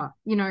they are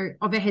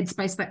of a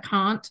headspace that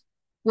can't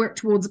work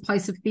towards a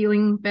place of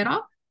feeling better,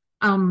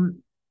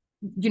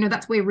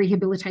 that's where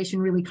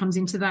rehabilitation really comes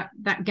into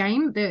that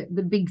game.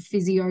 The big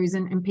physios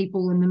and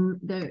people, and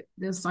the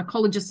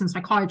psychologists and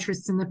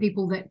psychiatrists, and the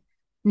people that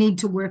need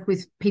to work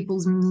with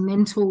people's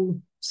mental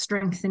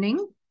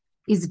strengthening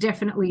is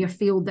definitely a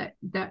field that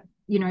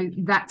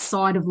that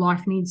side of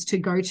life needs to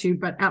go to.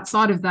 But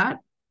outside of that,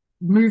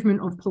 movement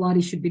of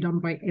Pilates should be done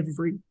by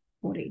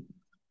everybody.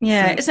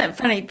 Yeah, isn't it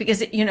funny?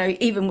 Because,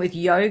 even with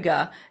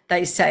yoga,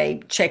 they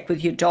say check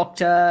with your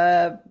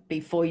doctor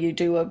before you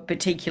do a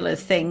particular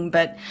thing.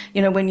 But,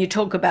 when you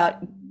talk about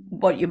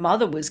what your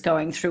mother was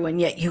going through,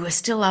 and yet you were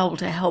still able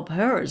to help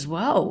her as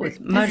well with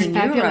motor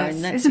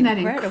neurone. Isn't that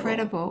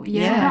incredible?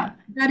 Yeah.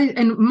 That is,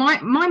 and my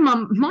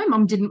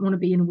mum didn't want to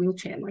be in a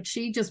wheelchair. Like,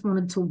 she just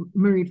wanted to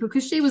move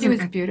because she was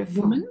a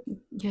beautiful woman.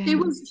 Yeah. She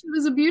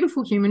was a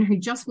beautiful human who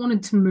just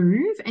wanted to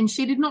move, and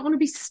she did not want to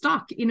be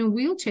stuck in a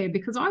wheelchair,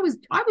 because I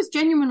was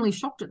genuinely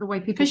shocked at the way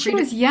people. Because she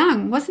was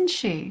young, wasn't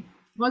she?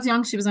 Was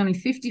young. She was only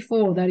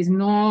 54. That is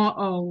not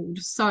old.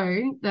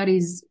 So that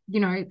is,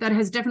 that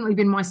has definitely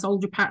been my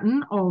soldier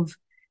pattern of,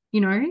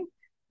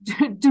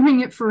 doing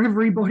it for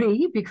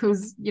everybody,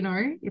 because,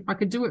 if I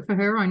could do it for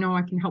her, I know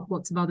I can help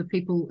lots of other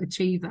people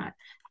achieve that.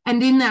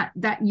 And in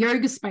that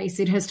yoga space,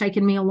 it has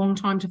taken me a long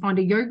time to find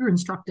a yoga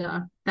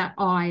instructor that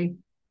I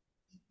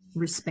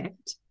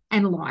respect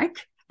and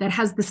like, that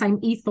has the same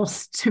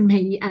ethos to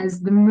me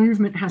as the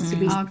movement has to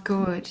be. Oh,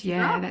 good.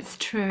 Yeah, that's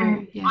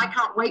true. Yeah. I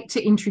can't wait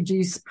to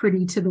introduce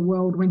Pretty to the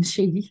world when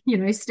she,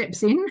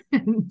 steps in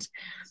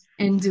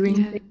and doing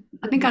things.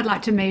 I think I'd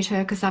like to meet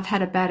her because I've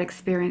had a bad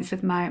experience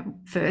with my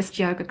first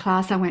yoga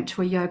class. I went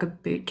to a yoga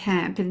boot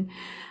camp and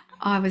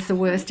I was the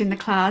worst in the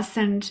class,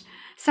 and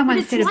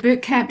someone said a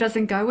boot camp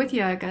doesn't go with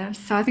yoga.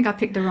 So I think I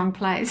picked the wrong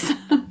place.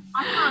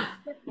 I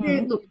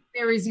can't. Look,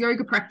 there is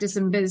yoga practice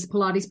and there's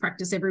Pilates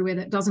practice everywhere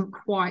that doesn't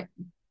quite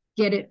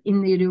get it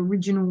in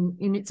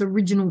its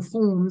original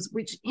forms,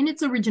 which in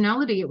its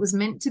originality, it was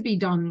meant to be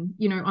done,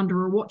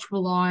 under a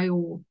watchful eye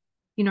or,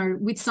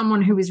 with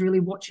someone who is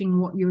really watching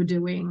what you're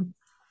doing.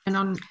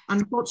 And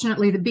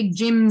unfortunately, the big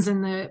gyms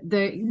and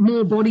the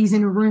more bodies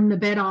in a room, the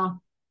better,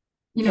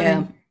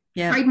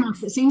 trademark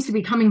that seems to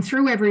be coming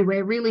through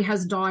everywhere really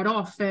has died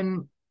off.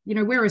 And,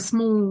 we're a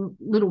small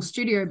little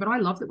studio, but I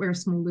love that we're a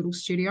small little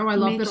studio. I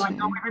love that I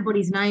know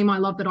everybody's name. I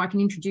love that I can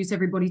introduce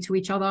everybody to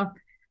each other,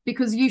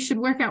 because you should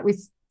work out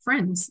with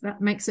friends.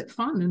 That makes it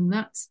fun. And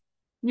that's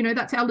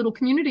our little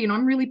community. And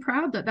I'm really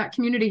proud that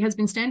community has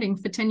been standing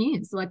for 10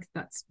 years. Like,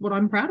 that's what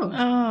I'm proud of.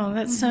 Oh,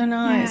 that's so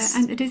nice.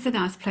 Yeah, and it is a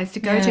nice place to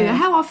go to.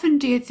 How often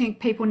do you think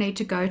people need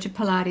to go to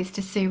Pilates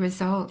to see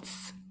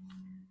results?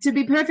 To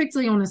be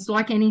perfectly honest,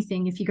 like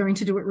anything, if you're going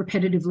to do it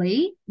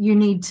repetitively, you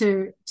need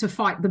to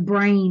fight the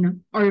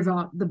brain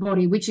over the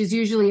body, which is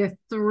usually a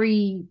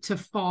 3 to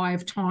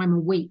 5 time a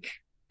week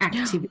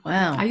activity.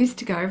 Wow. I used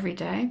to go every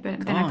day,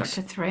 but then I got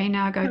to 3.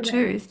 Now I go 2.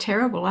 It's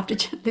terrible. I have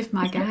to lift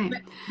my game.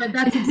 But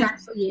that's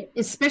exactly it.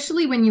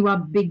 Especially when you are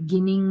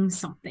beginning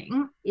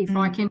something. If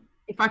I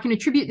can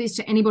attribute this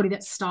to anybody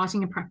that's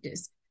starting a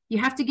practice, you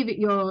have to give it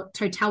your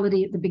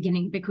totality at the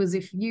beginning, because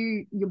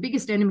your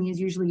biggest enemy is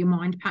usually your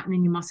mind pattern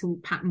and your muscle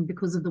pattern,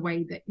 because of the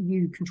way that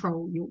you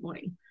control your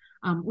body,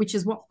 which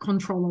is what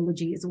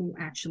controlology is all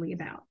actually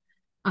about.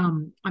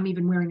 I'm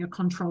even wearing a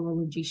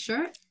controlology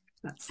shirt.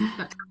 That's how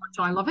much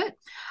I love it.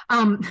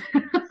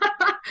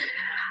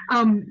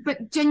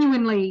 But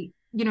genuinely,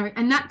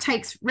 and that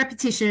takes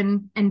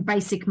repetition and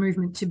basic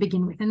movement to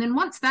begin with. And then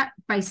once that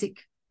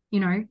basic,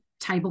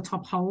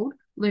 tabletop hold,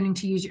 learning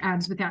to use your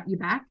abs without your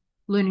back,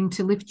 learning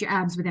to lift your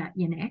abs without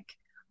your neck,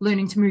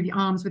 learning to move your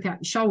arms without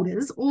your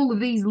shoulders, all of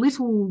these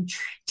little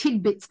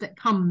tidbits that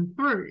come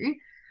through,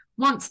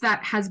 once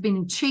that has been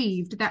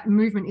achieved, that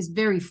movement is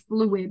very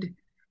fluid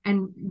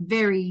and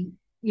very,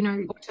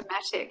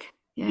 automatic.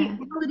 Yeah.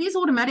 Well, it is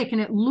automatic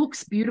and it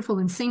looks beautiful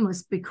and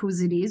seamless,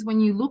 because it is. When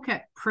you look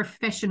at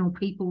professional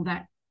people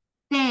that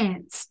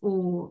dance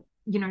or,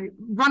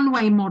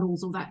 runway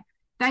models or that,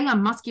 they are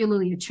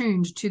muscularly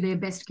attuned to their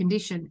best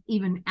condition,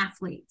 even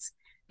athletes,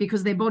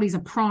 because their bodies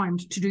are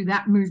primed to do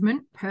that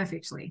movement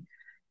perfectly.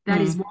 That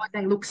is why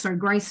they look so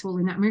graceful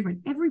in that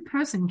movement. Every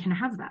person can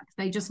have that.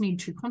 They just need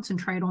to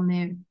concentrate on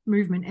their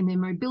movement and their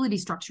mobility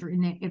structure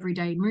in their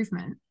everyday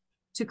movement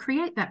to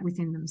create that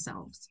within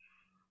themselves.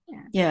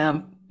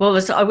 Yeah. Well,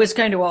 I was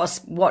going to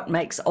ask what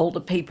makes older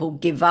people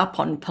give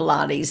up on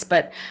Pilates,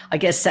 but I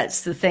guess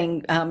that's the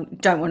thing.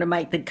 Don't want to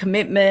make the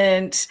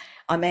commitment.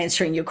 I'm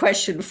answering your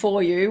question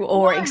for you,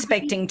 or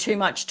expecting too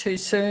much too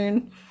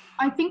soon.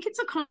 I think it's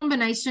a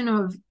combination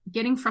of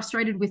getting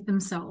frustrated with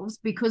themselves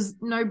because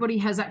nobody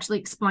has actually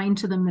explained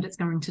to them that it's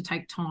going to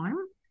take time.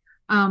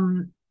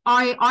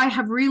 I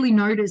have really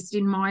noticed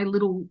in my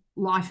little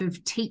life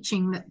of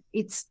teaching that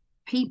it's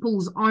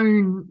people's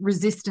own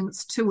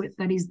resistance to it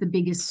that is the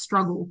biggest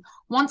struggle.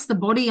 Once the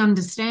body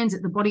understands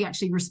it, the body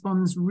actually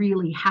responds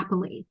really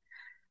happily.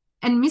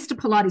 And Mr.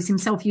 Pilates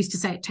himself used to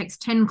say it takes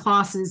 10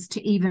 classes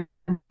to even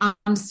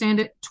understand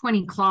it,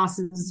 20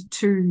 classes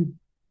to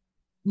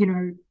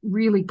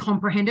really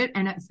comprehend it.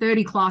 And at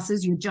 30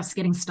 classes, you're just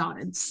getting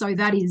started. So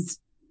that is,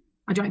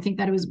 I don't think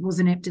that was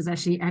inept as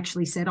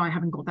actually said. I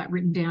haven't got that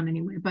written down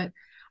anywhere, but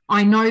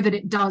I know that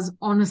it does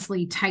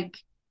honestly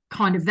take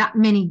kind of that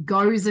many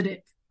goes at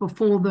it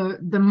before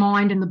the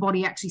mind and the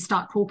body actually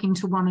start talking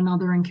to one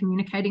another and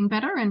communicating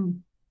better.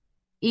 And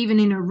even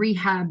in a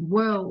rehab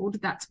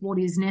world, that's what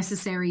is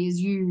necessary,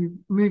 is you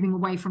moving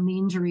away from the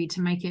injury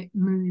to make it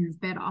move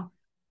better.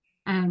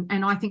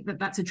 And I think that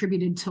that's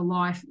attributed to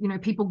life.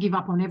 People give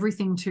up on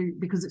everything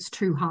because it's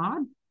too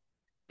hard.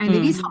 And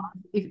it is hard.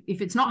 If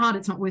it's not hard,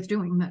 it's not worth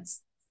doing.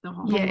 That's the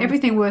whole. Yeah,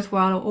 everything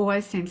worthwhile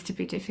always seems to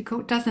be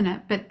difficult, doesn't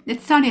it? But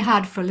it's only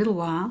hard for a little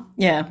while.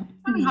 Yeah.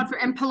 It's only hard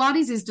and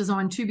Pilates is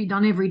designed to be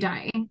done every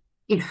day.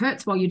 It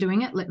hurts while you're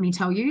doing it, let me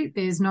tell you.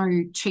 There's no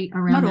cheat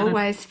around Not that.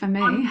 always for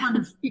me.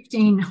 I'm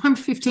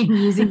 15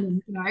 years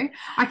in,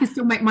 I can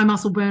still make my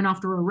muscle burn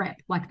after a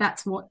rep. Like,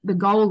 that's what the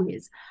goal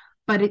is.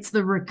 But it's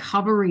the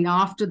recovery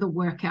after the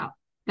workout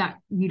that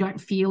you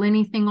don't feel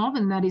anything of,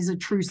 and that is a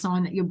true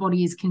sign that your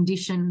body is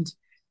conditioned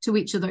to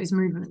each of those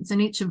movements.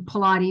 And each of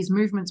Pilates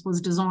movements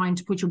was designed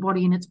to put your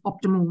body in its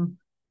optimal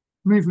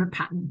movement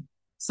pattern.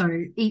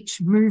 So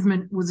each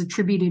movement was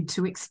attributed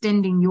to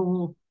extending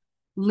your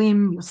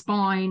limb, your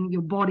spine,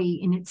 your body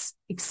in its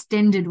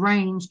extended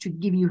range to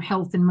give you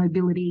health and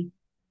mobility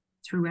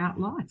throughout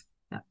life.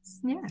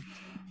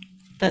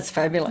 That's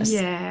fabulous.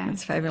 Yeah.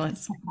 That's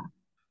fabulous.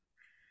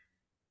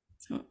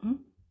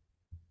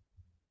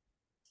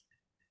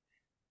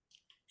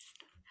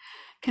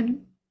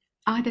 Can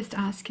I just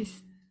ask you?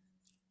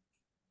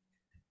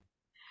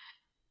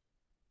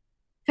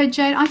 So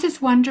Jade, I'm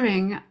just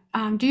wondering,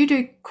 do you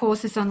do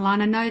courses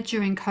online? I know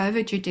during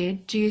COVID you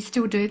did. Do you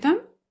still do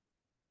them?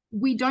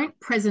 We don't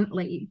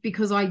presently,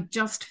 because I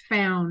just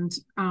found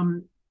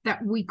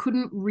that we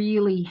couldn't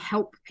really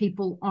help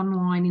people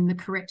online in the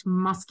correct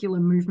muscular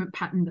movement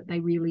pattern that they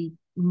really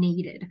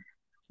needed.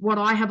 What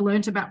I have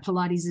learned about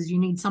Pilates is you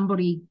need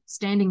somebody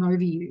standing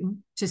over you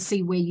to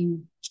see where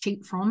you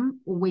cheat from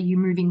or where you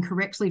move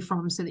incorrectly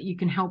from, so that you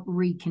can help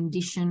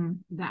recondition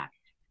that.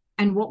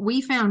 And what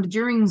we found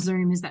during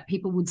Zoom is that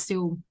people would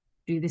still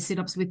do the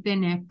sit-ups with their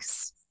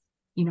necks,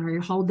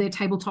 hold their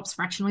tabletops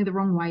fractionally the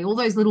wrong way, all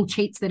those little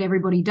cheats that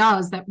everybody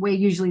does that we're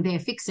usually there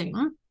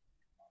fixing.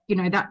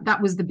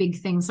 That was the big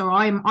thing. So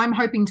I'm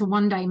hoping to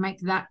one day make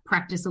that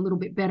practice a little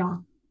bit better.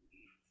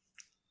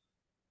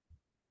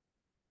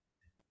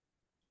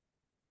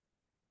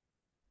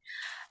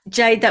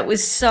 Jade, that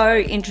was so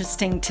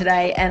interesting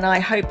today, and I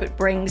hope it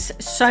brings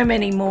so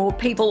many more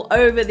people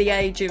over the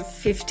age of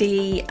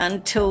 50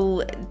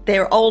 until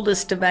their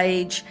oldest of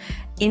age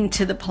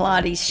into the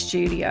Pilates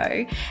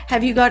studio.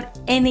 Have you got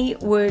any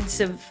words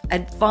of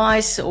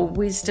advice or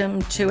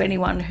wisdom to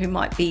anyone who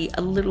might be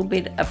a little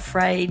bit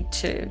afraid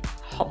to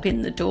hop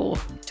in the door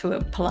to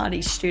a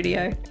Pilates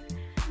studio?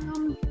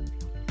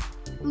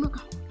 Look,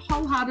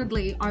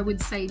 wholeheartely, I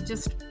would say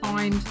just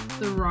find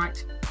the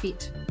right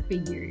fit for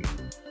you.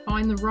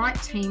 Find the right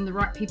team, the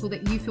right people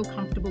that you feel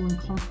comfortable and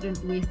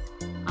confident with,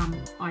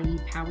 i.e.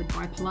 powered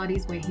by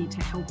Pilates. We're here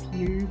to help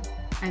you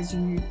as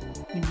you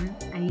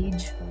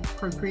age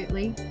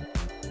appropriately.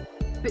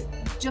 But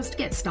just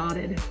get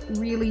started.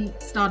 Really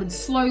started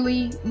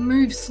slowly,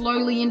 move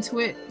slowly into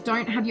it.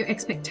 Don't have your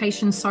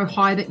expectations so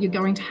high that you're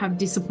going to have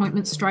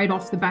disappointment straight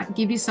off the bat.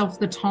 Give yourself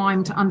the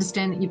time to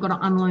understand that you've got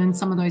to unlearn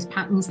some of those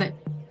patterns that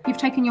you've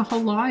taken your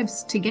whole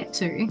lives to get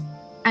to,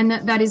 and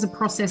that is a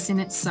process in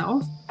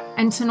itself.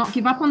 And to not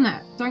give up on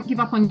that. Don't give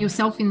up on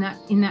yourself in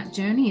that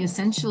journey,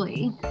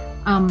 essentially.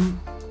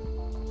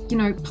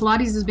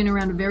 Pilates has been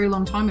around a very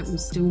long time. It will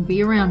still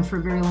be around for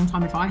a very long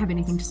time if I have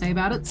anything to say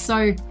about it.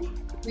 So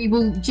we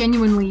will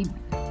genuinely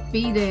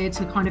be there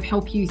to kind of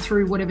help you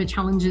through whatever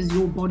challenges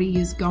your body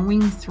is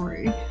going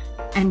through.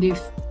 And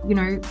if,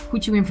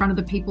 put you in front of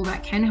the people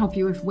that can help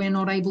you if we're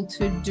not able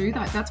to do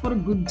that. That's what a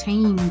good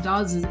team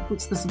does, is it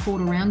puts the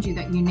support around you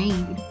that you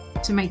need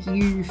to make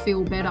you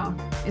feel better,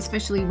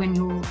 especially when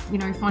you're,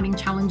 finding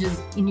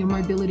challenges in your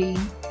mobility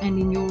and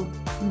in your,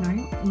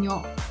 in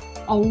your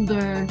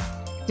older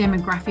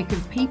demographic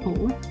of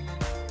people.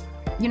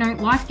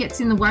 Life gets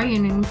in the way,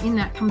 and in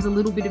that comes a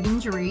little bit of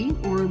injury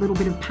or a little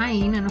bit of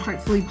pain, and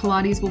hopefully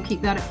Pilates will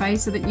keep that at bay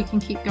so that you can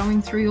keep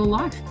going through your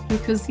life.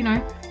 Because,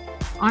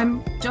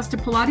 I'm just a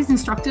Pilates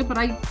instructor, but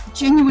I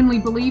genuinely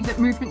believe that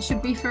movement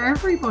should be for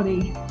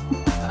everybody.